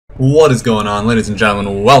What is going on, ladies and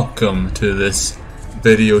gentlemen? Welcome to this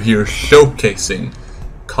video here showcasing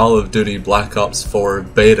Call of Duty Black Ops 4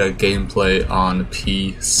 beta gameplay on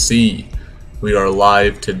PC. We are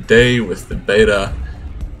live today with the beta.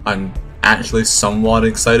 I'm actually somewhat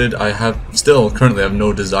excited. I currently have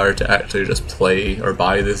no desire to actually just play or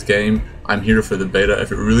buy this game. I'm here for the beta.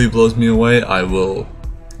 If it really blows me away, I will,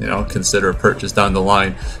 consider a purchase down the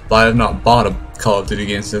line. But I have not bought a Call of Duty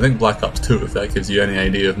game since I think Black Ops 2, if that gives you any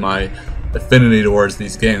idea of my affinity towards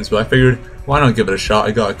these games. But I figured, why not give it a shot?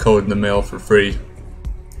 I got a code in the mail for free.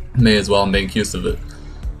 May as well make use of it.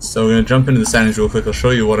 So we're going to jump into the settings real quick. I'll show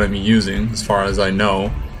you what I'm using as far as I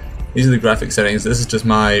know. These are the graphic settings. This is just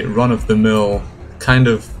my run-of-the-mill kind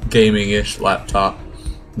of gaming-ish laptop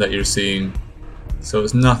that you're seeing. So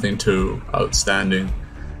it's nothing too outstanding.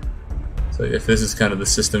 So if this is kind of the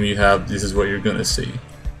system you have, this is what you're going to see.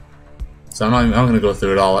 So I'm going to go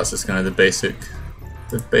through it all. That's just kind of the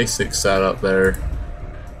basic setup there.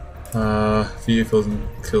 Vehicles and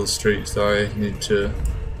kill streaks. So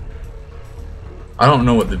I don't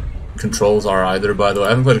know what the controls are either, by the way.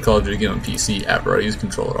 I haven't played a Call of Duty game on PC ever. I use a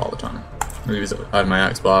controller all the time. I have my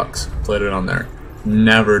Xbox, played it on there.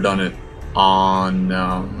 Never done it on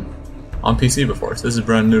PC before, so this is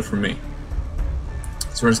brand new for me.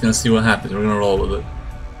 So we're just gonna see what happens. We're gonna roll with it.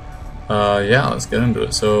 Yeah, let's get into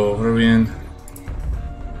it. So what are we in?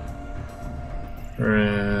 We're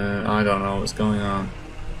in, I don't know what's going on.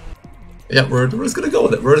 Yeah, we're just gonna go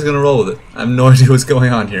with it. We're just gonna roll with it. I have no idea what's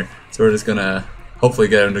going on here. So we're just gonna hopefully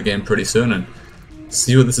get into the game pretty soon and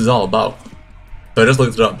see what this is all about. So I just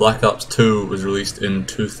looked it up. Black Ops 2 was released in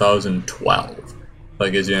 2012.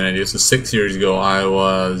 That gives you an idea. So 6 years ago, I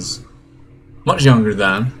was much younger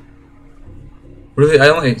then. Really, I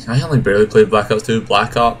only barely played Black Ops 2.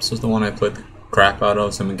 Black Ops was the one I played the crap out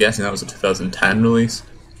of, so I'm guessing that was a 2010 release.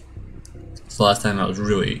 It's the last time I was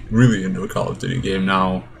really into a Call of Duty game.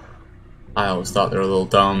 Now, I always thought they were a little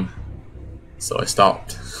dumb, so I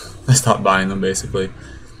stopped buying them, basically.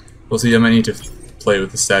 We'll see. I might need to play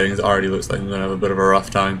with the settings. It already looks like I'm going to have a bit of a rough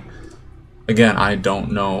time. Again, I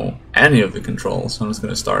don't know any of the controls, so I'm just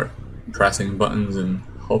going to start pressing buttons and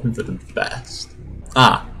hoping for the best.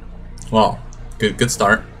 Well, good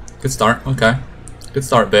start. Good start, okay. Good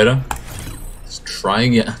start, beta. Let's try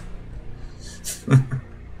again.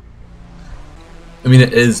 I mean,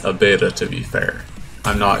 it is a beta, to be fair.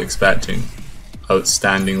 I'm not expecting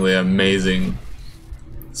outstandingly amazing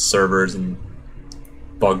servers and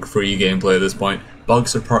bug-free gameplay at this point.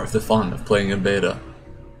 Bugs are part of the fun of playing a beta.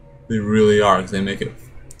 They really are, because they make it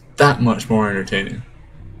that much more entertaining.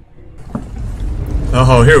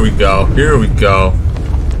 Oh, here we go. Here we go.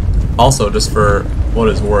 Also, just for what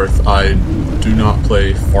it's worth, I do not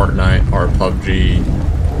play Fortnite or PUBG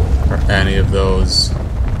or any of those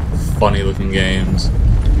funny-looking games.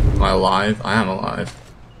 Am I alive? I am alive.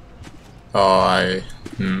 Oh,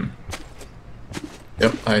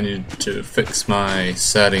 Yep, I need to fix my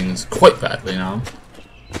settings quite badly now.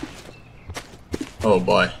 Oh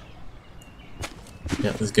boy.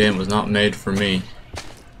 Yeah, this game was not made for me.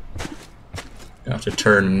 You have to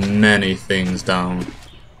turn many things down.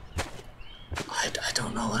 I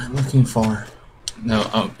don't know what I'm looking for.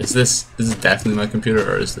 No, is this definitely my computer,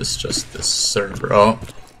 or is this just the server? Oh,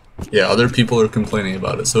 yeah, other people are complaining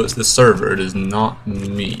about it, so it's the server, it is not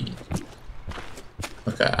me.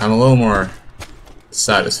 Okay, I'm a little more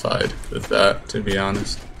satisfied with that, to be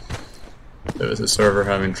honest. It was the server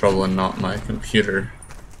having trouble and not my computer.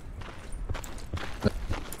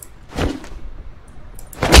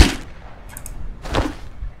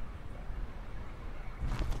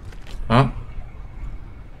 Huh?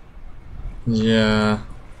 Yeah.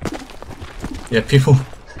 Yeah, people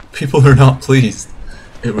are not pleased,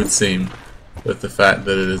 it would seem, with the fact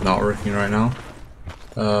that it is not working right now.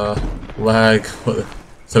 Lag.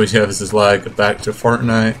 So yeah, this is lag. Back to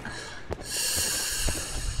Fortnite.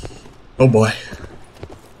 Oh boy.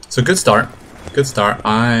 So good start. Good start.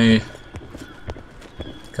 Can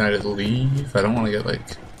I just leave? I don't want to get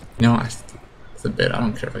it's a bit. I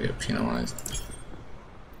don't care if I get penalized.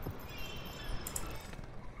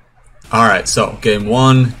 Alright, so game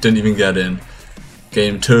 1 didn't even get in.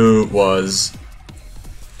 Game 2 was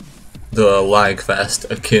the lag fest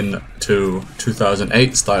akin to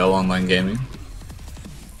 2008 style online gaming.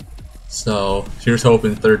 So here's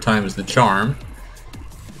hoping third time is the charm,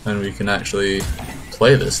 and we can actually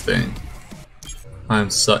play this thing. I'm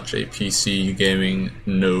such a PC gaming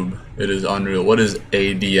noob. It is unreal. What is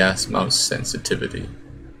ADS mouse sensitivity?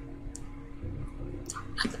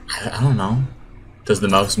 I don't know. Does the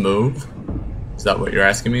mouse move? Is that what you're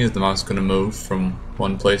asking me? Is the mouse going to move from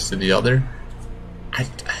one place to the other?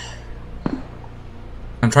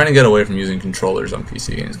 I'm I'm trying to get away from using controllers on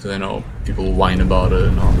PC games because I know people whine about it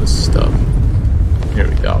and all this stuff. Here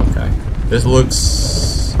we go, okay. This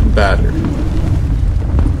looks better.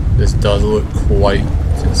 This does look quite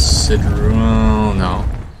considerable. Well, no.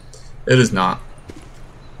 It is not.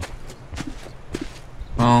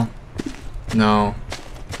 Well, no.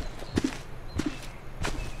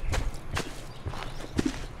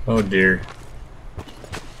 Oh dear.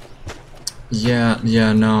 Yeah,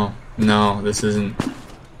 no. No, this isn't.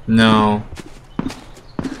 No.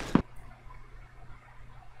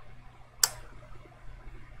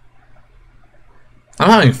 I'm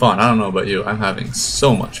having fun. I don't know about you. I'm having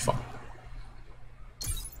so much fun.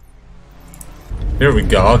 Here we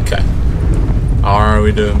go. Okay. Are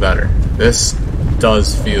we doing better? This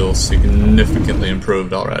does feel significantly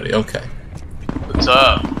improved already. Okay. What's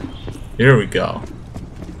up? Here we go.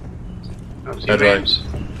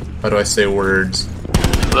 How do I say words?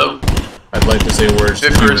 Hello? I'd like to say words to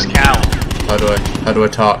Viper's humans. cow. How do I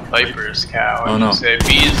talk? Viper's cow. Oh no. Say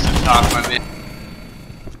bees to talk my man.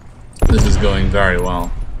 This is going very well.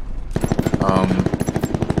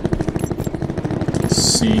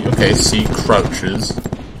 C. Okay, C crouches.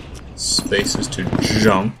 Space is to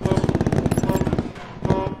jump.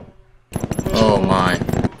 Oh my.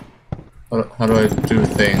 How do I do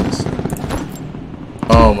things?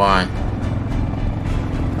 Oh my.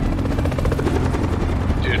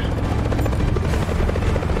 Dude.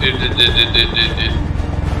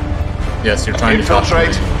 Yes, you're trying to talk to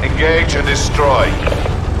infiltrate, me. engage, and destroy.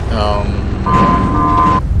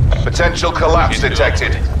 Potential collapse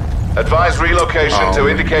detected. Advise relocation to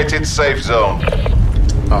indicated safe zone.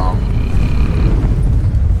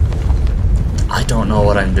 I don't know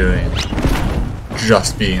what I'm doing.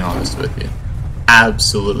 Just being honest with you.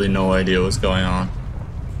 Absolutely no idea what's going on.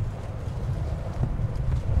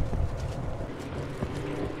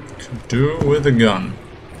 Could do with a gun.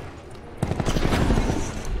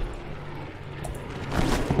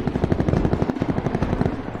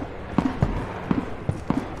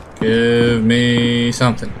 Give me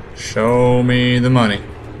something. Show me the money.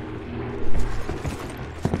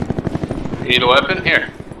 You need a weapon?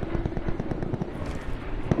 Here.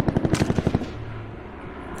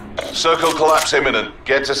 Circle collapse imminent.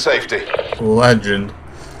 Get to safety. Legend.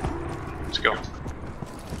 Let's go.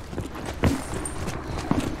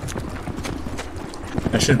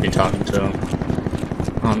 I should be talking to him.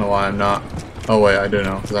 I don't know why I'm not. Oh wait, I do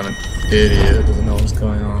know, because I'm an idiot that doesn't know what's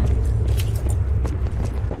going on.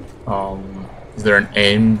 Is there an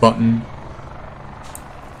aim button?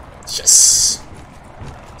 Yes!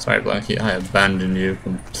 Sorry, Blanky, I abandoned you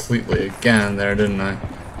completely again there, didn't I?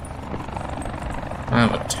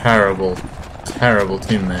 I'm a terrible, terrible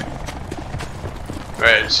teammate.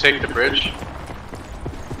 Alright, let's take the bridge.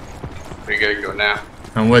 We gotta go now.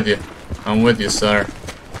 I'm with you. I'm with you, sir.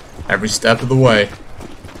 Every step of the way.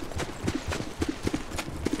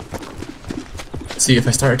 See, if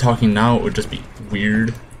I started talking now, it would just be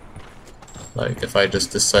weird. Like, if I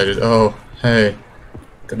just decided, oh, hey,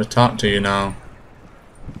 gonna talk to you now.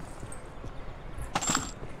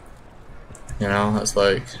 You know, that's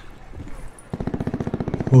like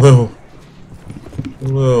a little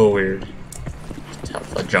weird. Just help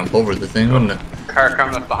if I jump over the thing, wouldn't it? Car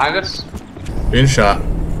coming up behind us. Being shot.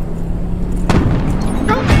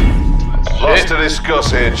 Lots to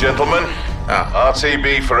discuss here, gentlemen.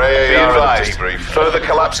 RTB for AAR and debrief. Further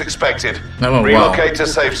collapse expected. That went Relocate well. to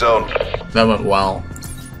safe zone. That went well.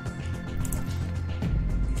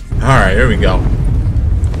 Alright, here we go.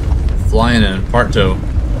 Flying in, part 2.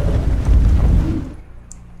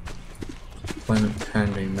 Deployment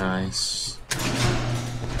pending, nice.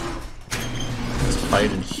 Let's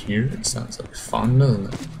hide in here. It sounds like fun,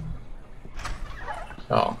 doesn't it?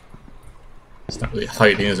 Oh. It's not really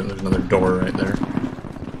hiding, is it? There's another door right there.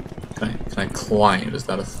 Can I climb? Is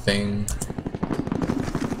that a thing?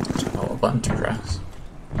 Oh, a button to press.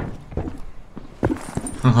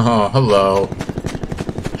 Oh, hello.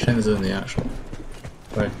 Shame this isn't the actual.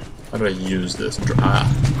 Wait, how do I use this?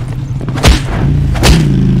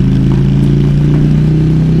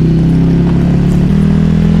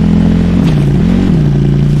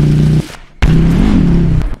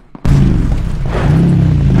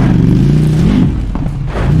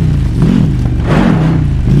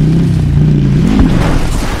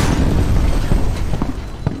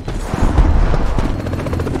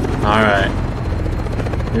 Alright.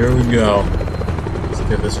 Here we go. Let's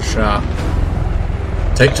give this a shot.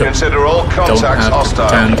 Take 2. Consider all Don't contacts have to hostile.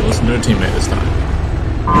 pretend to listen to a teammate this time.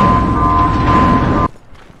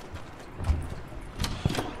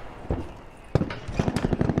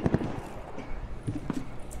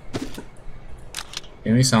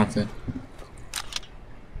 Give me something.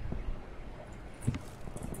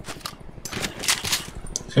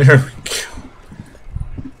 There we go.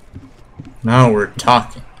 Now we're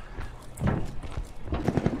talking.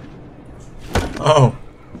 Oh,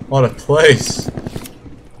 what a place.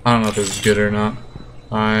 I don't know if this is good or not.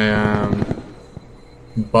 I am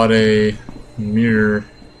but a mere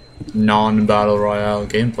non-battle royale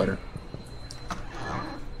game player.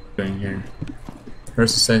 Doing here.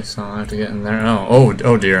 Where's the safe zone? I have to get in there.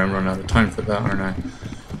 Oh dear, I'm running out of time for that, aren't I?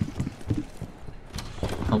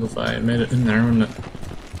 How if I made it in there, wouldn't it?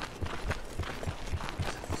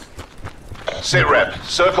 Sit rep.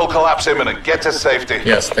 Circle collapse imminent. Get to safety.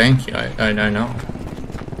 Yes, thank you. I know.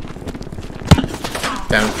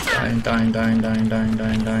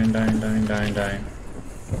 Dying.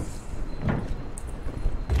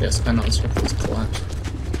 Yes, I know the circle is collapsed.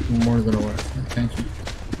 More than aware. Thank you.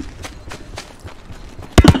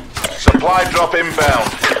 Supply drop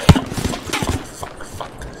inbound.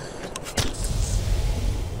 Fuck.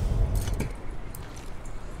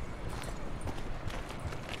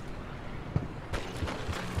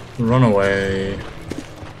 Run away.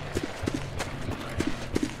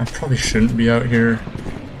 I probably shouldn't be out here.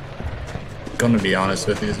 Gonna be honest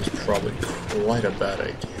with you, this is probably quite a bad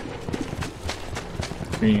idea.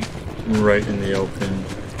 Being right in the open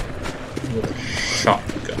with a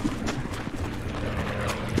shotgun.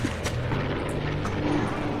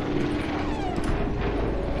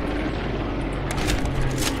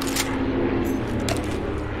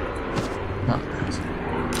 Not nice.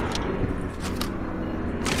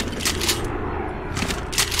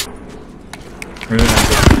 Really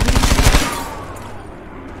nice.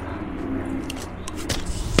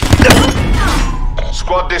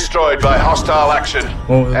 Squad destroyed by hostile action.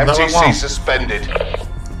 Oh, that went MTC well. suspended.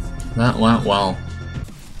 That went well.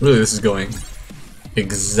 Really, this is going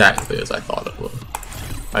exactly as I thought it would.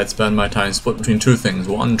 I'd spend my time split between two things.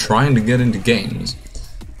 One, trying to get into games.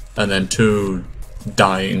 And then two,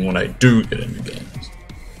 dying when I do get into games.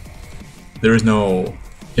 There is no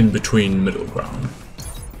in-between middle ground.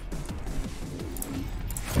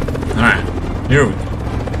 Alright, here we go.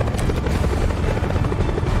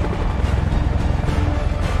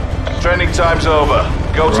 Training time's over.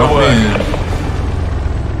 Go to work.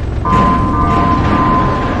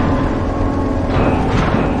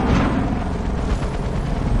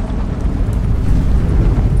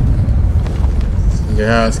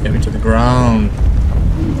 Yes, get me to the ground.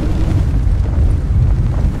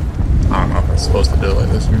 I don't know if I'm supposed to do it like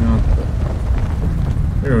this or not, but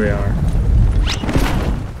here we are.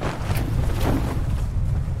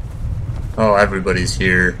 Oh, everybody's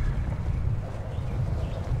here.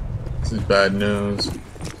 This is bad news.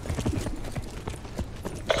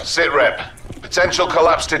 Sit rep. Potential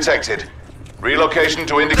collapse detected. Relocation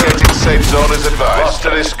to indicated safe zone is advised. Lots to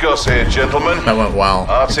discuss here, gentlemen. That went well.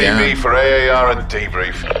 RTB Again. for AAR and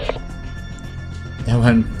debrief. That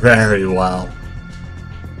went very well.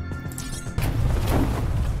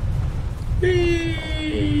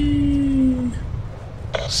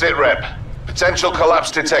 Sit rep. Potential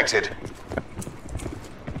collapse detected.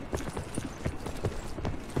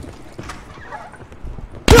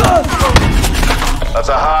 That's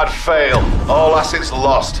a hard fail. All assets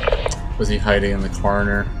lost. Was he hiding in the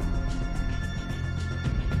corner?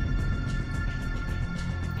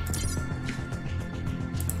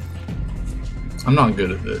 I'm not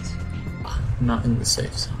good at this. I'm not in the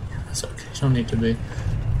safe zone. Yeah, that's okay. You don't need to be.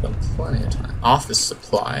 Got plenty of time. Office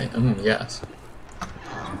supply. Yes.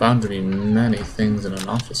 There's bound to be many things in an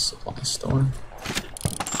office supply store.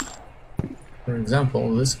 For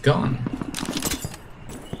example, this gun.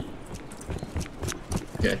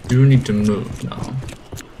 Yeah, I do need to move now.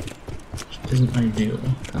 Which isn't ideal,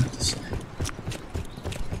 I have to say.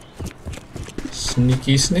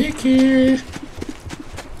 Sneaky, sneaky!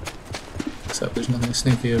 Except there's nothing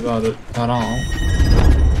sneaky about it at all.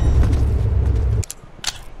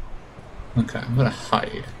 Okay, I'm gonna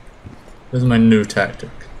hide. This is my new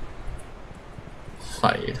tactic.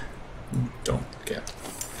 Hide. Don't get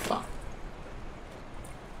fucked.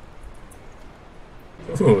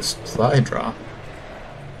 Ooh, supply drop.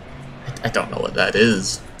 I don't know what that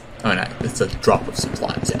is. I mean, it's a drop of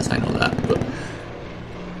supplies, yes, I know that, but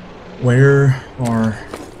where or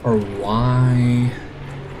why?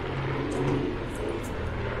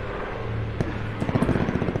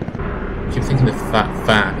 I keep thinking the fat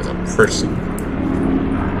fan is a person.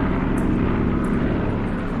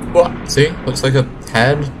 What? See? Looks like a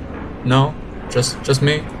head? No? Just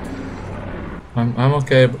me? I'm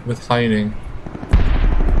okay with hiding.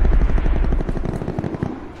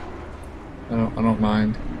 I don't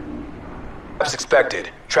mind. As expected.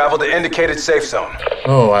 Travel to indicated safe zone.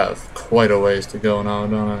 Oh, I have quite a ways to go now,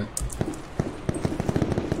 don't I?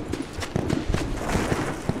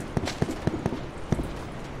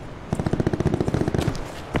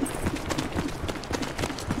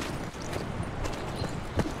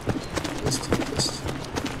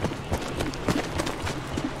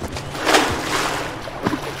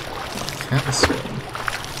 can't swim.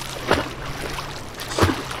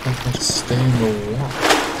 I have to stay in the water.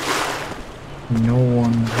 No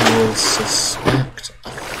one will suspect a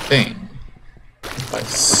thing if I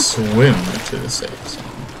swim to the safe zone.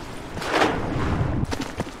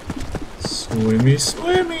 Swimmy,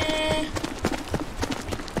 swimmy!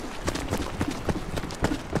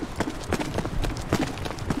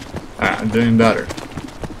 Alright, I'm doing better.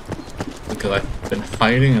 Because I've been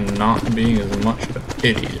hiding and not being as much of an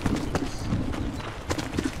idiot.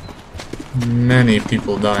 Many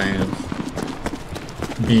people dying of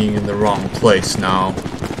being in the wrong place now.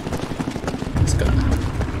 It's gonna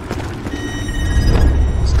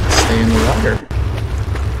stay in the water.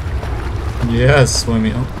 Yes,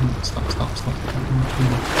 swimming. Oh, stop.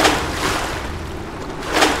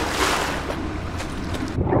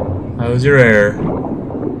 How's your air?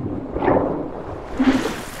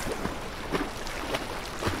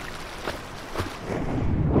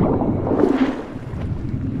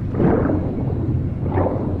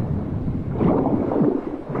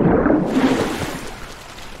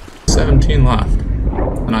 Left,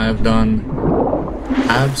 and I have done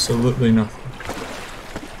absolutely nothing.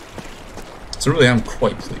 So really, I'm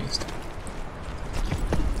quite pleased.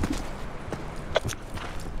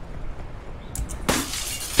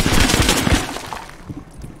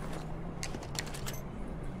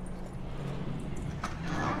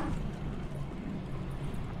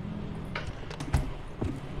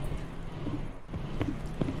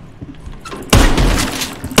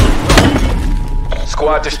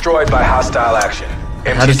 Squad destroyed by hostile action. I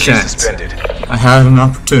had a chance. Suspended. I had an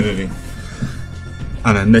opportunity.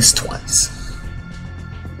 And I missed twice.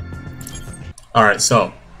 Alright,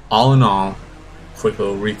 so, all in all, quick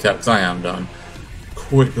little recap, because I am done.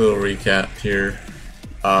 Quick little recap here.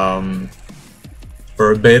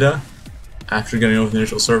 For a beta, after getting over the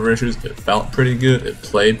initial server issues, it felt pretty good, it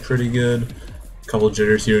played pretty good. A couple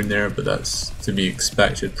jitters here and there, but that's to be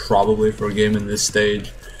expected probably for a game in this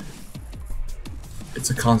stage. It's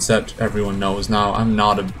a concept everyone knows now. I'm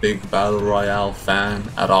not a big Battle Royale fan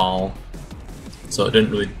at all, so it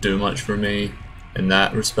didn't really do much for me in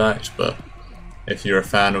that respect, but if you're a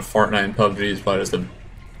fan of Fortnite and PUBG, it's probably just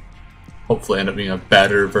hopefully end up being a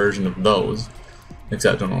better version of those,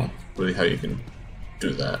 except I don't know really how you can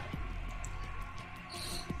do that.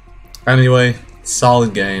 Anyway,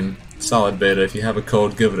 solid game, solid beta. If you have a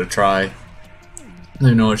code, give it a try. Let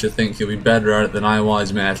me know what you think. You'll be better at it than I was.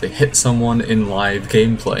 You may actually hit someone in live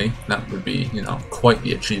gameplay. That would be, you know, quite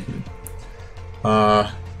the achievement.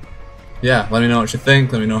 Yeah, let me know what you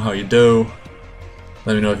think. Let me know how you do.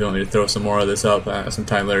 Let me know if you want me to throw some more of this up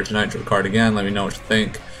sometime later tonight to record again. Let me know what you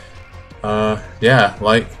think. Yeah,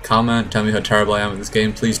 like, comment, tell me how terrible I am at this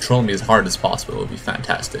game. Please troll me as hard as possible. It would be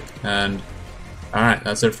fantastic. And, alright,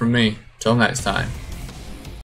 that's it from me. Till next time.